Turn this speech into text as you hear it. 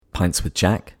Pints with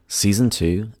Jack, Season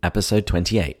 2, Episode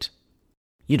 28.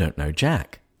 You don't know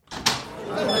Jack.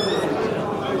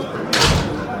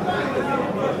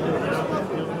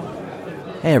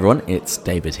 Hey everyone, it's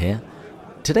David here.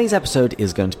 Today's episode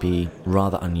is going to be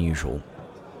rather unusual,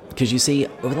 because you see,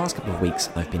 over the last couple of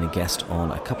weeks I've been a guest on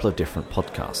a couple of different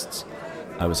podcasts.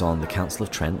 I was on the Council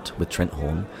of Trent with Trent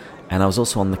Horn, and I was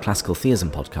also on the Classical Theism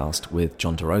podcast with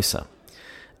John DeRosa.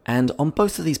 And on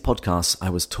both of these podcasts I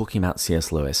was talking about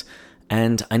C.S. Lewis,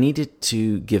 and I needed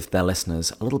to give their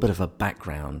listeners a little bit of a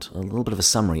background, a little bit of a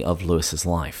summary of Lewis's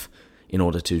life, in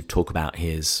order to talk about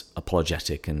his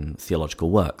apologetic and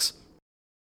theological works.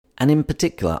 And in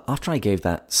particular, after I gave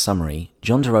that summary,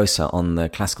 John DeRosa on the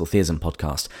Classical Theism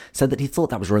podcast said that he thought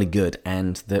that was really good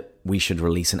and that we should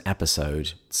release an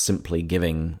episode simply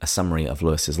giving a summary of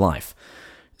Lewis's life.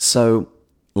 So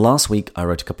last week I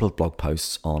wrote a couple of blog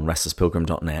posts on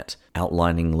restlesspilgrim.net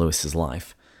outlining Lewis's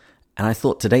life, and I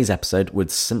thought today's episode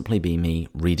would simply be me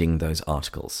reading those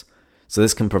articles. So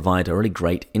this can provide a really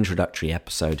great introductory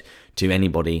episode to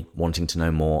anybody wanting to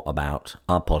know more about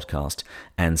our podcast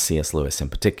and C.S. Lewis in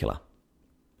particular.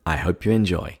 I hope you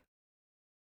enjoy.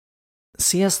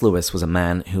 C.S. Lewis was a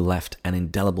man who left an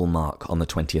indelible mark on the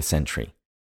 20th century.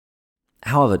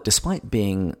 However, despite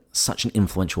being such an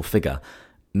influential figure,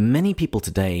 many people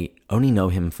today only know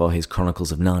him for his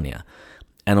Chronicles of Narnia,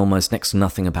 and almost next to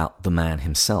nothing about the man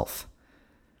himself.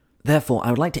 Therefore, I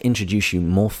would like to introduce you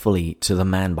more fully to the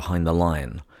man behind the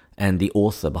lion and the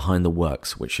author behind the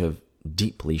works which have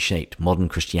deeply shaped modern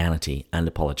Christianity and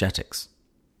apologetics.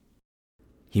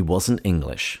 He wasn't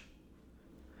English.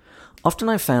 Often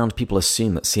I've found people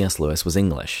assume that C.S. Lewis was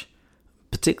English,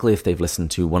 particularly if they've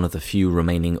listened to one of the few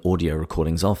remaining audio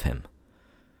recordings of him.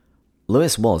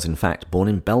 Lewis was, in fact, born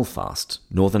in Belfast,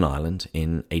 Northern Ireland,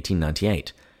 in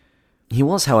 1898. He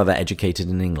was, however, educated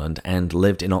in England and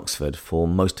lived in Oxford for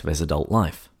most of his adult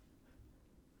life.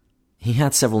 He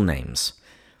had several names.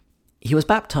 He was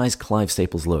baptized Clive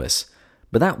Staples Lewis,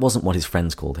 but that wasn't what his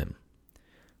friends called him.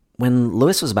 When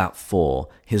Lewis was about 4,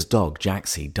 his dog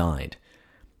Jaxie died,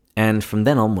 and from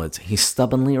then onwards he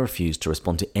stubbornly refused to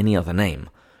respond to any other name,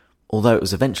 although it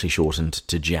was eventually shortened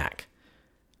to Jack.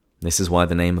 This is why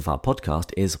the name of our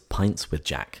podcast is Pints with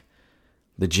Jack.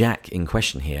 The Jack in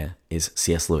question here is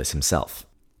C.S. Lewis himself.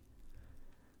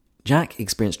 Jack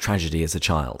experienced tragedy as a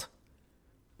child.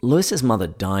 Lewis's mother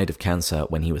died of cancer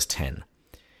when he was 10.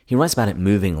 He writes about it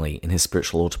movingly in his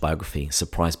spiritual autobiography,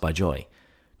 Surprised by Joy,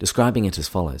 describing it as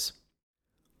follows.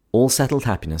 All settled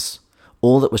happiness,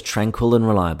 all that was tranquil and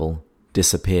reliable,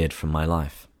 disappeared from my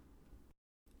life.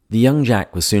 The young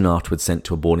Jack was soon afterwards sent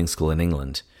to a boarding school in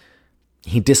England.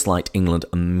 He disliked England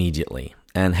immediately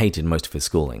and hated most of his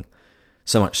schooling.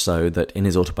 So much so that in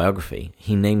his autobiography,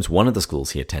 he names one of the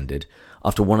schools he attended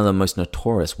after one of the most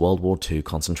notorious World War II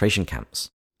concentration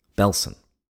camps, Belsen.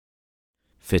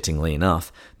 Fittingly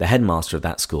enough, the headmaster of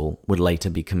that school would later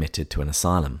be committed to an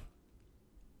asylum.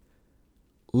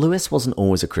 Lewis wasn't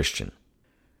always a Christian.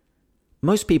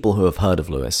 Most people who have heard of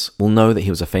Lewis will know that he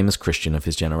was a famous Christian of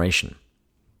his generation.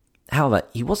 However,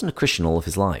 he wasn't a Christian all of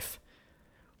his life.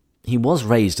 He was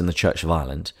raised in the Church of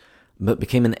Ireland, but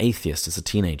became an atheist as a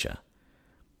teenager.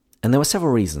 And there were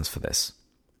several reasons for this.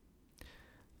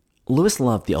 Lewis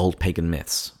loved the old pagan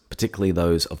myths, particularly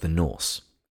those of the Norse.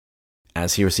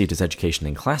 As he received his education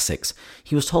in classics,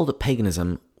 he was told that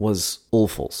paganism was all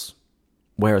false,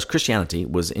 whereas Christianity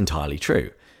was entirely true.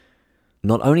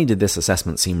 Not only did this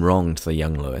assessment seem wrong to the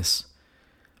young Lewis,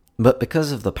 but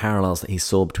because of the parallels that he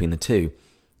saw between the two,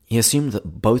 he assumed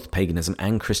that both paganism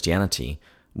and Christianity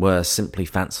were simply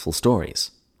fanciful stories.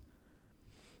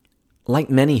 Like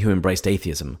many who embraced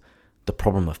atheism, the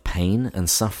problem of pain and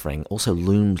suffering also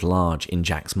loomed large in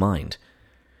Jack's mind.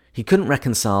 He couldn't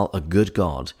reconcile a good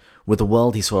God with the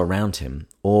world he saw around him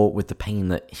or with the pain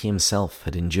that he himself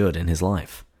had endured in his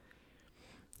life.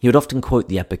 He would often quote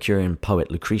the Epicurean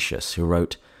poet Lucretius, who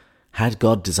wrote, "Had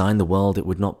God designed the world, it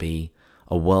would not be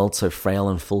a world so frail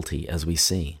and faulty as we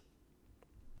see."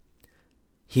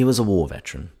 He was a war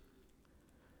veteran.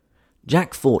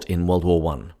 Jack fought in World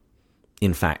War I.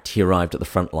 In fact, he arrived at the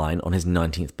front line on his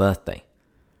 19th birthday.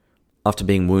 After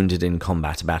being wounded in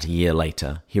combat about a year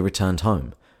later, he returned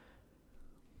home.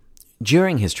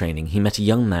 During his training, he met a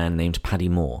young man named Paddy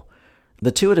Moore.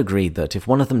 The two had agreed that if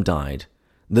one of them died,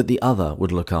 that the other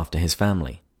would look after his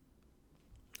family.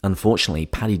 Unfortunately,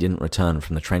 Paddy didn't return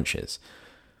from the trenches.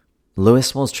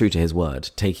 Lewis was true to his word,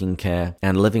 taking care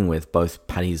and living with both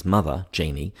Paddy's mother,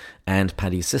 Janie, and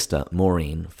Paddy's sister,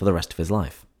 Maureen, for the rest of his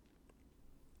life.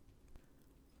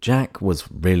 Jack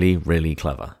was really, really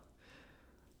clever.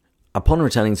 Upon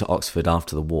returning to Oxford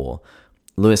after the war,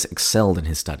 Lewis excelled in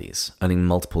his studies, earning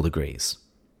multiple degrees.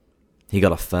 He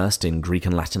got a first in Greek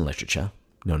and Latin literature,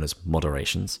 known as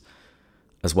moderations,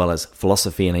 as well as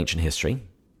philosophy and ancient history,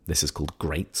 this is called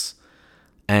greats,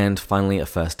 and finally a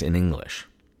first in English.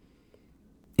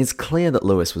 It's clear that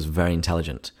Lewis was very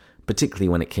intelligent, particularly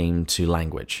when it came to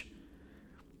language.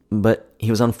 But he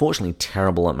was unfortunately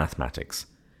terrible at mathematics.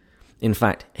 In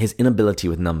fact, his inability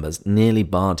with numbers nearly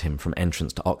barred him from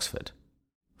entrance to Oxford.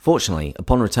 Fortunately,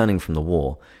 upon returning from the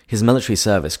war, his military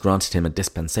service granted him a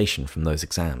dispensation from those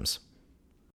exams.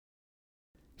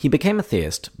 He became a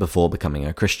theist before becoming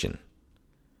a Christian.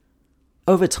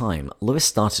 Over time, Lewis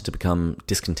started to become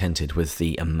discontented with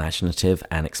the imaginative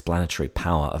and explanatory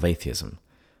power of atheism.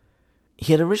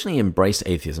 He had originally embraced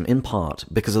atheism in part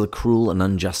because of the cruel and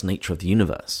unjust nature of the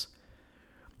universe.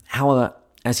 However,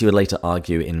 as he would later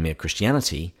argue in Mere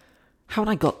Christianity, how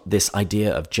had I got this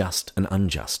idea of just and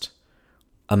unjust?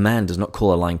 A man does not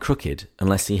call a line crooked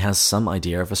unless he has some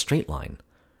idea of a straight line.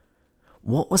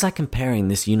 What was I comparing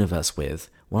this universe with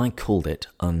when I called it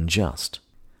unjust?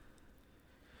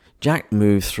 Jack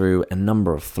moved through a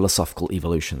number of philosophical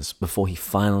evolutions before he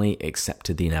finally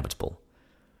accepted the inevitable.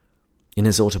 In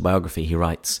his autobiography, he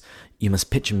writes, "You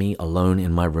must picture me alone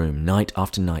in my room, night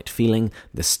after night, feeling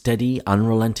the steady,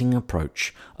 unrelenting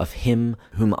approach of him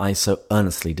whom I so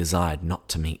earnestly desired not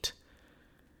to meet.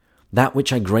 That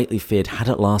which I greatly feared had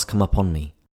at last come upon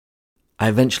me. I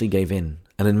eventually gave in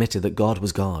and admitted that God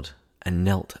was God, and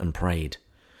knelt and prayed.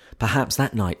 Perhaps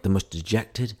that night the most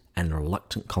dejected and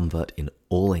reluctant convert in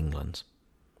all England."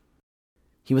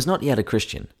 He was not yet a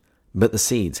Christian, but the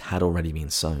seeds had already been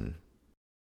sown.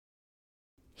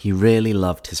 He really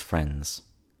loved his friends.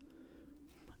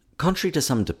 Contrary to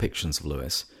some depictions of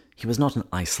Lewis, he was not an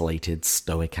isolated,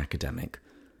 stoic academic.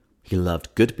 He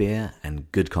loved good beer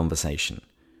and good conversation.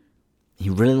 He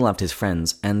really loved his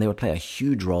friends, and they would play a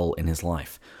huge role in his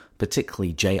life,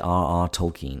 particularly J.R.R.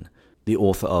 Tolkien, the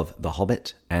author of The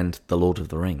Hobbit and The Lord of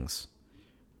the Rings.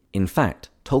 In fact,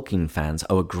 Tolkien fans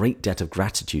owe a great debt of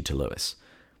gratitude to Lewis,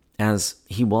 as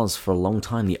he was for a long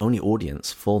time the only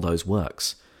audience for those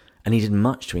works, and he did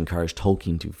much to encourage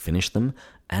Tolkien to finish them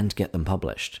and get them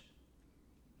published.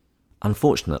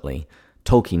 Unfortunately,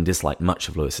 Tolkien disliked much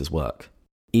of Lewis's work,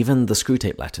 even the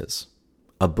Screwtape Letters,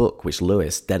 a book which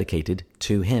Lewis dedicated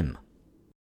to him.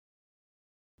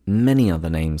 Many other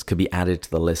names could be added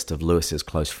to the list of Lewis's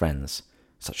close friends,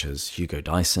 such as Hugo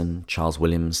Dyson, Charles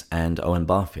Williams, and Owen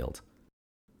Barfield.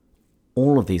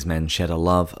 All of these men shared a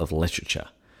love of literature,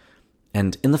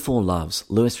 and in The Four Loves,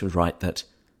 Lewis would write that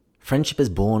friendship is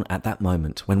born at that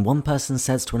moment when one person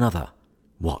says to another,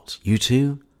 "What, you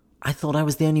too? I thought I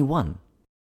was the only one."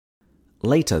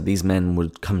 Later, these men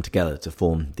would come together to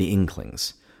form the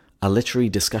Inklings, a literary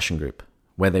discussion group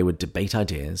where they would debate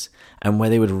ideas and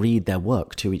where they would read their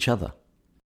work to each other.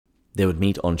 They would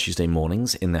meet on Tuesday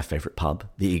mornings in their favourite pub,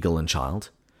 the Eagle and Child,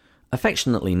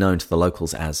 affectionately known to the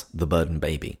locals as the Bird and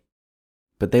Baby.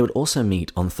 But they would also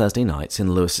meet on Thursday nights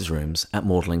in Lewis's rooms at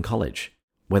Magdalen College,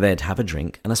 where they'd have a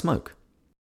drink and a smoke.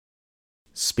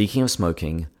 Speaking of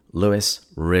smoking, Lewis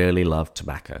really loved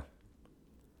tobacco.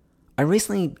 I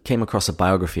recently came across a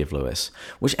biography of Lewis,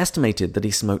 which estimated that he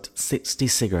smoked 60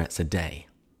 cigarettes a day.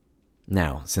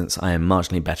 Now, since I am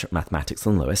marginally better at mathematics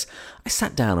than Lewis, I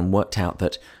sat down and worked out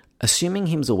that, assuming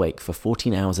he was awake for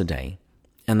 14 hours a day,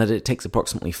 and that it takes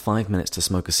approximately 5 minutes to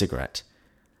smoke a cigarette,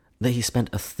 that he spent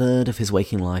a third of his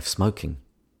waking life smoking.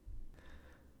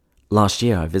 Last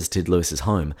year I visited Lewis's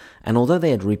home, and although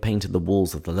they had repainted the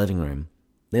walls of the living room,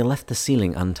 they left the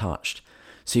ceiling untouched,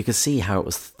 so you could see how it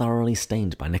was thoroughly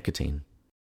stained by nicotine.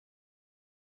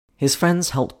 His friends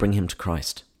helped bring him to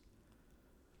Christ.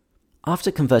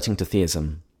 After converting to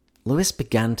theism, Lewis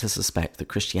began to suspect that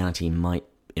Christianity might,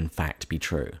 in fact, be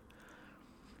true.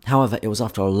 However, it was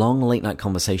after a long late-night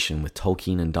conversation with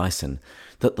Tolkien and Dyson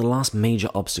that the last major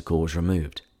obstacle was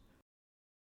removed.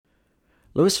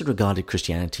 Lewis had regarded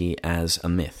Christianity as a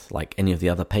myth, like any of the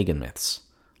other pagan myths.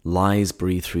 Lies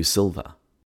breathed through silver.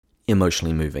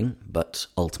 Emotionally moving, but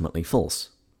ultimately false.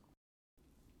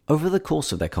 Over the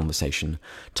course of their conversation,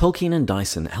 Tolkien and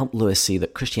Dyson helped Lewis see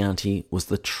that Christianity was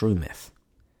the true myth.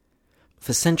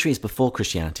 For centuries before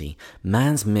Christianity,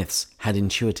 man's myths had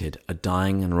intuited a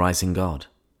dying and rising God.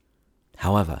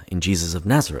 However, in Jesus of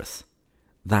Nazareth,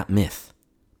 that myth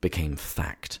became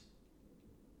fact.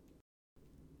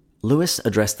 Lewis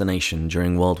addressed the nation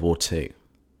during World War II.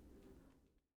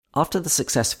 After the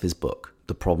success of his book,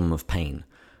 The Problem of Pain,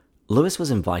 Lewis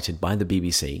was invited by the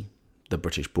BBC, the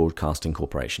British Broadcasting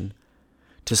Corporation,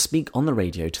 to speak on the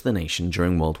radio to the nation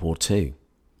during World War II.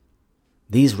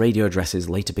 These radio addresses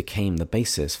later became the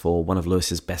basis for one of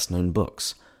Lewis's best-known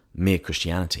books, Mere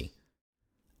Christianity.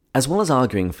 As well as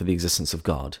arguing for the existence of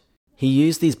God, he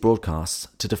used these broadcasts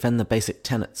to defend the basic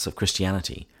tenets of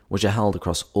Christianity, which are held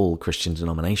across all Christian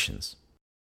denominations.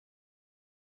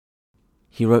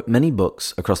 He wrote many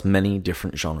books across many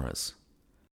different genres.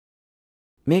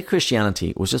 Mere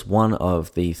Christianity was just one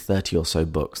of the 30 or so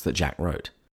books that Jack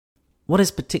wrote. What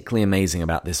is particularly amazing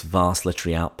about this vast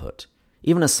literary output,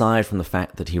 even aside from the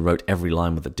fact that he wrote every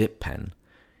line with a dip pen,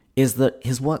 is that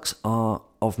his works are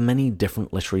of many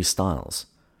different literary styles.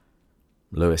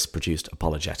 Lewis produced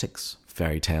apologetics,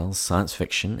 fairy tales, science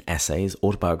fiction, essays,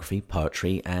 autobiography,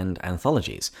 poetry, and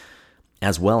anthologies,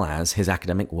 as well as his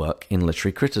academic work in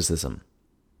literary criticism.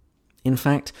 In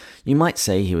fact, you might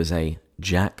say he was a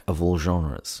jack of all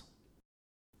genres.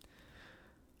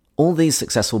 All these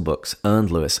successful books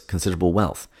earned Lewis considerable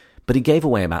wealth, but he gave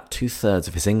away about 2/3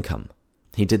 of his income.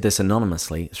 He did this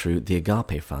anonymously through the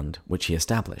Agape Fund, which he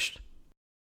established.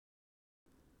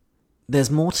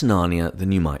 There's more to Narnia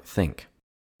than you might think.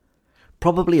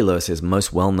 Probably Lewis's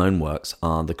most well-known works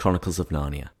are the Chronicles of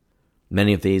Narnia.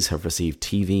 Many of these have received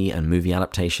TV and movie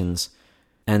adaptations,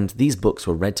 and these books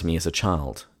were read to me as a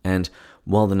child, and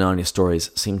while the Narnia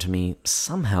stories seemed to me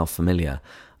somehow familiar,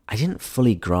 I didn't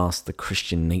fully grasp the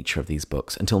Christian nature of these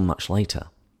books until much later.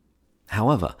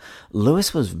 However,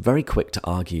 Lewis was very quick to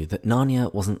argue that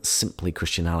Narnia wasn't simply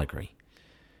Christian allegory.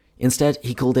 Instead,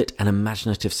 he called it an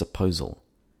imaginative supposal.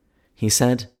 He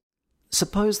said,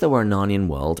 "Suppose there were a Narnian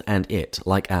world and it,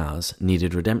 like ours,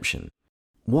 needed redemption.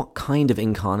 What kind of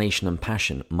incarnation and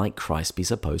passion might Christ be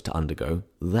supposed to undergo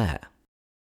there?"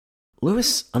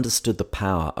 Lewis understood the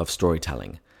power of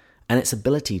storytelling and its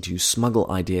ability to smuggle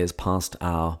ideas past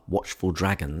our watchful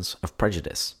dragons of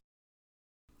prejudice.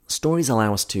 Stories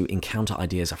allow us to encounter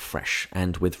ideas afresh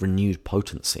and with renewed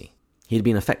potency. He had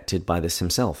been affected by this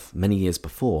himself many years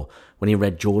before when he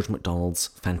read George MacDonald's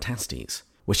Phantastes,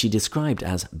 which he described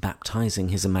as baptizing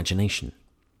his imagination.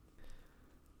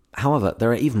 However,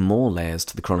 there are even more layers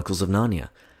to the Chronicles of Narnia.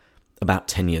 About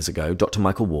 10 years ago, Dr.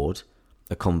 Michael Ward,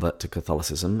 a convert to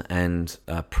Catholicism and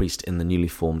a priest in the newly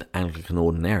formed Anglican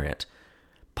Ordinariate,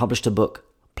 published a book,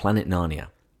 Planet Narnia,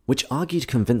 which argued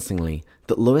convincingly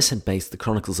that Lewis had based the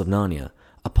Chronicles of Narnia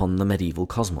upon the medieval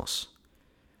cosmos.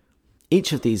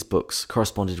 Each of these books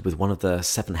corresponded with one of the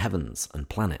 7 heavens and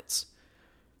planets.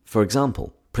 For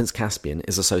example, Prince Caspian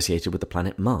is associated with the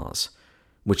planet Mars,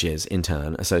 which is, in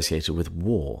turn, associated with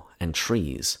war and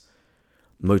trees,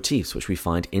 motifs which we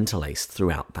find interlaced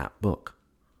throughout that book.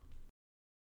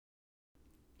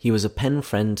 He was a pen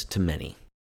friend to many.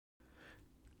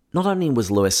 Not only was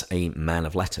Lewis a man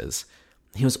of letters,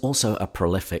 he was also a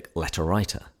prolific letter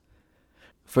writer.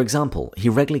 For example, he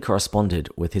regularly corresponded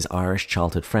with his Irish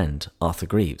childhood friend, Arthur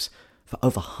Greaves, for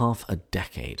over half a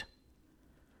decade.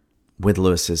 With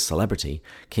Lewis's celebrity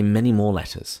came many more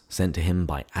letters sent to him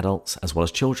by adults as well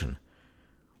as children.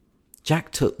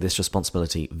 Jack took this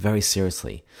responsibility very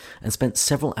seriously and spent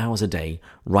several hours a day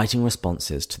writing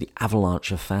responses to the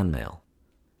avalanche of fan mail.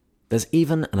 There's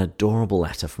even an adorable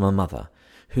letter from a mother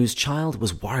whose child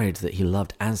was worried that he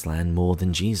loved Aslan more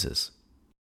than Jesus.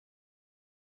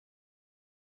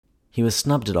 He was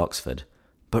snubbed at Oxford,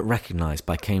 but recognised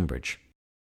by Cambridge.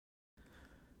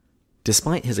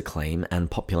 Despite his acclaim and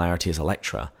popularity as a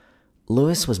lecturer,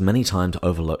 Lewis was many times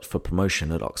overlooked for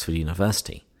promotion at Oxford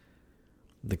University.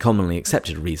 The commonly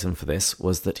accepted reason for this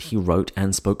was that he wrote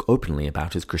and spoke openly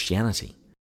about his Christianity.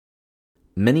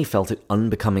 Many felt it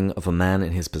unbecoming of a man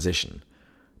in his position,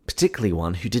 particularly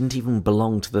one who didn't even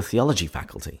belong to the theology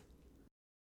faculty.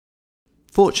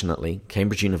 Fortunately,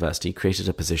 Cambridge University created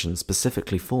a position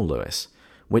specifically for Lewis,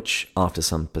 which, after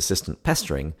some persistent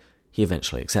pestering, he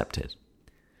eventually accepted.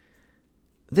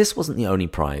 This wasn't the only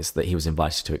prize that he was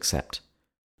invited to accept.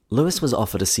 Lewis was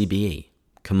offered a CBE,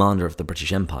 Commander of the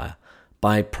British Empire,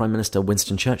 by Prime Minister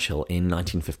Winston Churchill in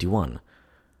 1951,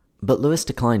 but Lewis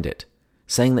declined it,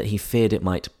 saying that he feared it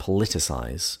might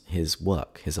politicise his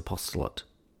work, his apostolate.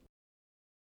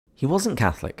 He wasn't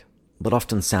Catholic, but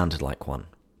often sounded like one.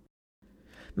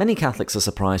 Many Catholics are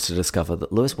surprised to discover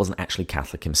that Lewis wasn't actually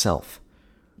Catholic himself.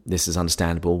 This is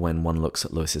understandable when one looks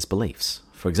at Lewis's beliefs.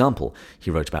 For example, he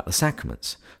wrote about the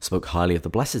sacraments, spoke highly of the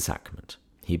Blessed Sacrament.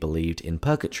 He believed in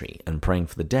purgatory and praying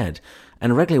for the dead,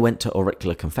 and regularly went to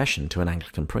auricular confession to an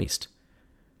Anglican priest.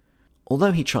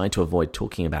 Although he tried to avoid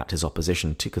talking about his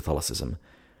opposition to Catholicism,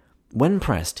 when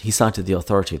pressed, he cited the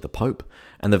authority of the Pope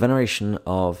and the veneration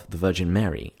of the Virgin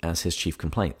Mary as his chief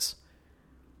complaints.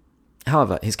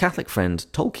 However, his Catholic friend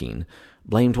Tolkien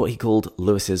blamed what he called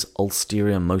Lewis's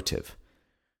ulterior motive,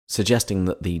 suggesting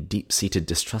that the deep-seated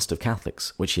distrust of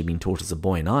Catholics, which he had been taught as a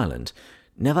boy in Ireland,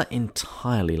 never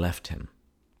entirely left him.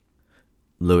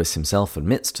 Lewis himself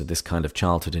admits to this kind of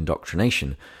childhood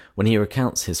indoctrination when he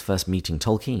recounts his first meeting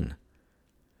Tolkien.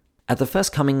 At the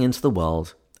first coming into the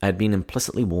world, I had been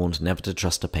implicitly warned never to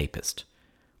trust a papist,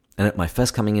 and at my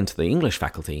first coming into the English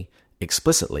faculty,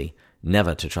 explicitly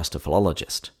never to trust a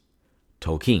philologist.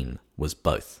 Tolkien was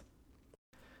both.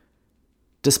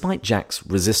 Despite Jack's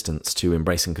resistance to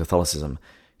embracing Catholicism,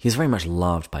 he is very much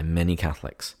loved by many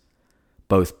Catholics.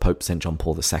 Both Pope St. John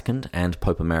Paul II and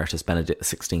Pope Emeritus Benedict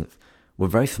XVI were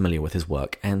very familiar with his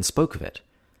work and spoke of it.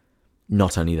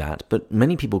 Not only that, but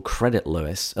many people credit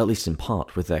Lewis, at least in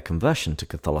part, with their conversion to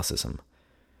Catholicism.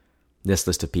 This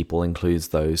list of people includes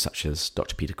those such as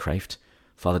Dr. Peter Kraft,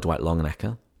 Father Dwight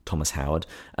Longenecker, Thomas Howard,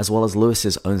 as well as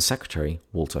Lewis's own secretary,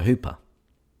 Walter Hooper.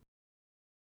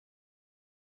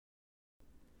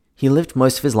 He lived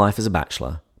most of his life as a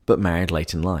bachelor, but married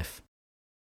late in life.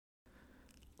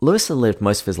 Lewis had lived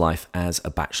most of his life as a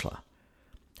bachelor.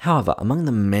 However, among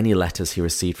the many letters he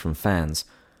received from fans,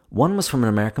 one was from an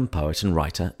American poet and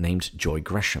writer named Joy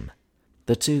Gresham.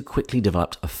 The two quickly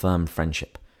developed a firm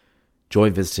friendship. Joy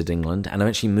visited England and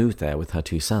eventually moved there with her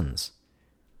two sons.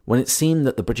 When it seemed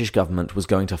that the British government was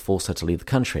going to force her to leave the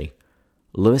country,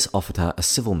 Lewis offered her a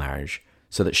civil marriage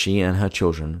so that she and her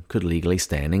children could legally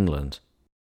stay in England.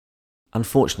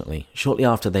 Unfortunately, shortly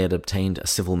after they had obtained a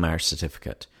civil marriage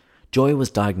certificate, Joy was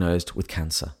diagnosed with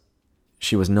cancer.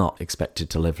 She was not expected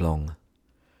to live long.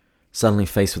 Suddenly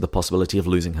faced with the possibility of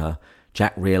losing her,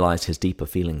 Jack realized his deeper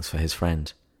feelings for his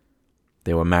friend.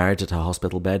 They were married at her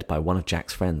hospital bed by one of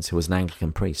Jack's friends, who was an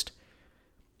Anglican priest.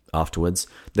 Afterwards,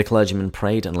 the clergyman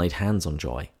prayed and laid hands on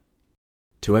Joy.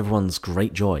 To everyone's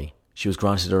great joy, she was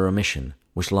granted a remission,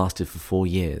 which lasted for 4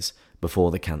 years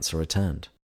before the cancer returned.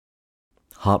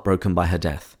 Heartbroken by her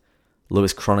death,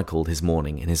 Lewis chronicled his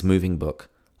mourning in his moving book,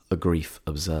 A Grief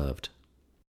Observed.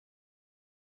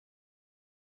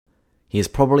 He is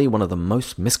probably one of the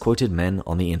most misquoted men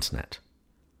on the internet.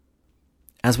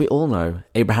 As we all know,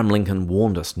 Abraham Lincoln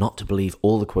warned us not to believe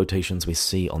all the quotations we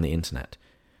see on the internet.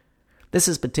 This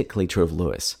is particularly true of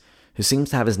Lewis, who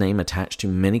seems to have his name attached to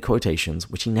many quotations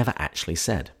which he never actually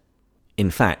said. In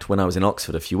fact, when I was in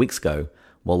Oxford a few weeks ago,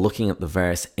 while looking at the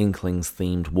various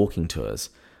Inklings-themed walking tours,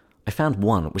 I found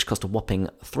one which cost a whopping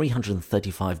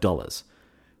 $335,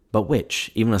 but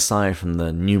which, even aside from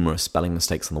the numerous spelling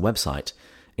mistakes on the website,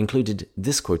 included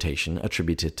this quotation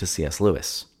attributed to C.S.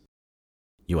 Lewis.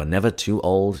 "You are never too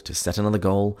old to set another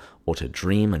goal or to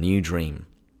dream a new dream."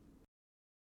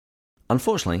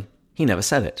 Unfortunately, he never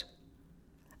said it.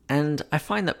 And I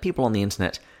find that people on the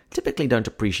internet typically don't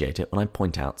appreciate it when I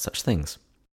point out such things.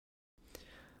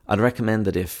 I'd recommend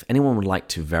that if anyone would like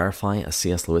to verify a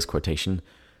C.S. Lewis quotation,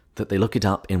 that they look it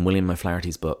up in William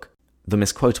O'Flaherty's book, The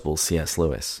Misquotable C.S.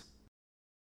 Lewis.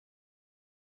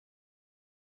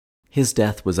 His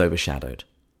death was overshadowed.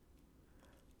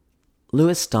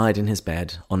 Lewis died in his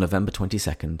bed on November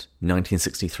 22nd,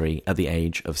 1963, at the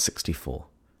age of 64.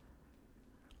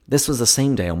 This was the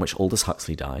same day on which Aldous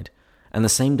Huxley died, and the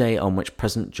same day on which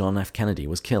President John F. Kennedy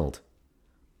was killed.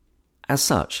 As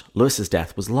such, Lewis's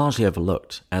death was largely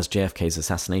overlooked as JFK's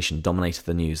assassination dominated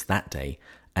the news that day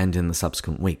and in the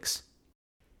subsequent weeks.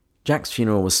 Jack's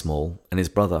funeral was small, and his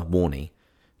brother, Warnie,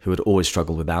 who had always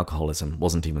struggled with alcoholism,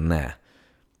 wasn't even there,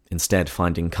 instead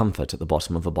finding comfort at the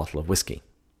bottom of a bottle of whiskey.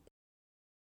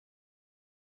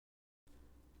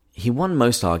 He won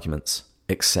most arguments,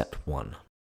 except one.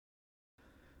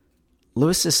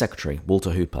 Lewis's secretary,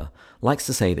 Walter Hooper, likes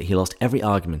to say that he lost every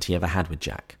argument he ever had with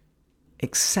Jack.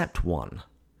 Except one.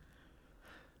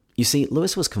 You see,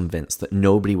 Lewis was convinced that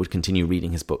nobody would continue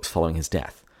reading his books following his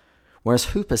death, whereas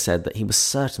Hooper said that he was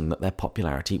certain that their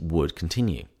popularity would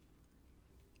continue.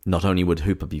 Not only would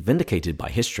Hooper be vindicated by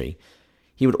history,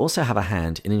 he would also have a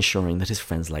hand in ensuring that his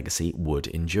friend's legacy would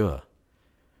endure.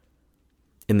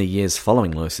 In the years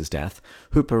following Lewis's death,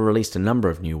 Hooper released a number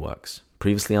of new works,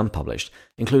 previously unpublished,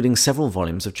 including several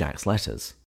volumes of Jack's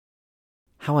letters.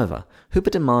 However, Hooper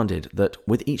demanded that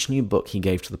with each new book he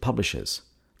gave to the publishers,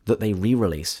 that they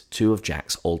re-release 2 of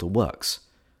Jack's older works,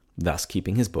 thus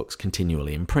keeping his books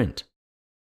continually in print.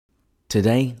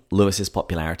 Today, Lewis's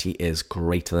popularity is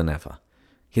greater than ever.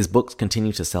 His books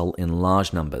continue to sell in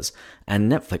large numbers,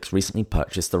 and Netflix recently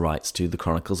purchased the rights to The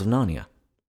Chronicles of Narnia.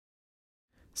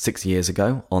 6 years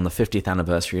ago, on the 50th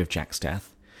anniversary of Jack's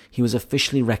death, he was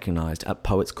officially recognised at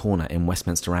Poets' Corner in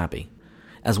Westminster Abbey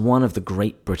as one of the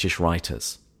great British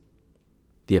writers.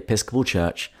 The Episcopal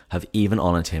Church have even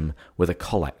honoured him with a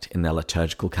collect in their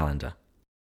liturgical calendar.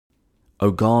 O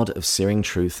God of searing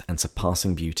truth and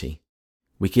surpassing beauty,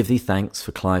 we give thee thanks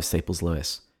for Clive Staples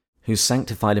Lewis, whose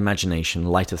sanctified imagination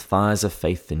lighteth fires of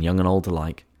faith in young and old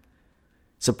alike.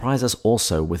 Surprise us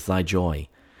also with thy joy,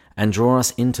 and draw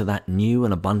us into that new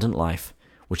and abundant life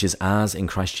which is ours in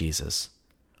Christ Jesus,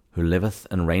 who liveth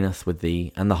and reigneth with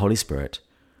thee and the Holy Spirit,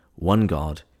 one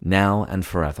God, now and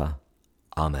forever.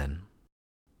 Amen.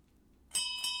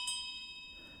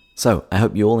 So, I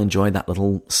hope you all enjoyed that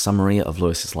little summary of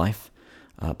Lewis's life.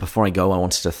 Before I go, I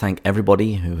wanted to thank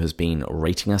everybody who has been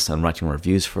rating us and writing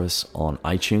reviews for us on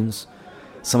iTunes.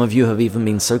 Some of you have even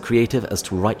been so creative as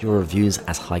to write your reviews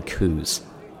as haikus.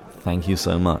 Thank you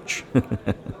so much.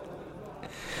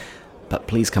 But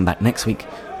please come back next week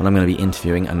when I'm going to be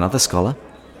interviewing another scholar,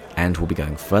 and we'll be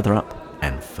going further up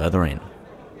and further in.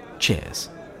 Cheers.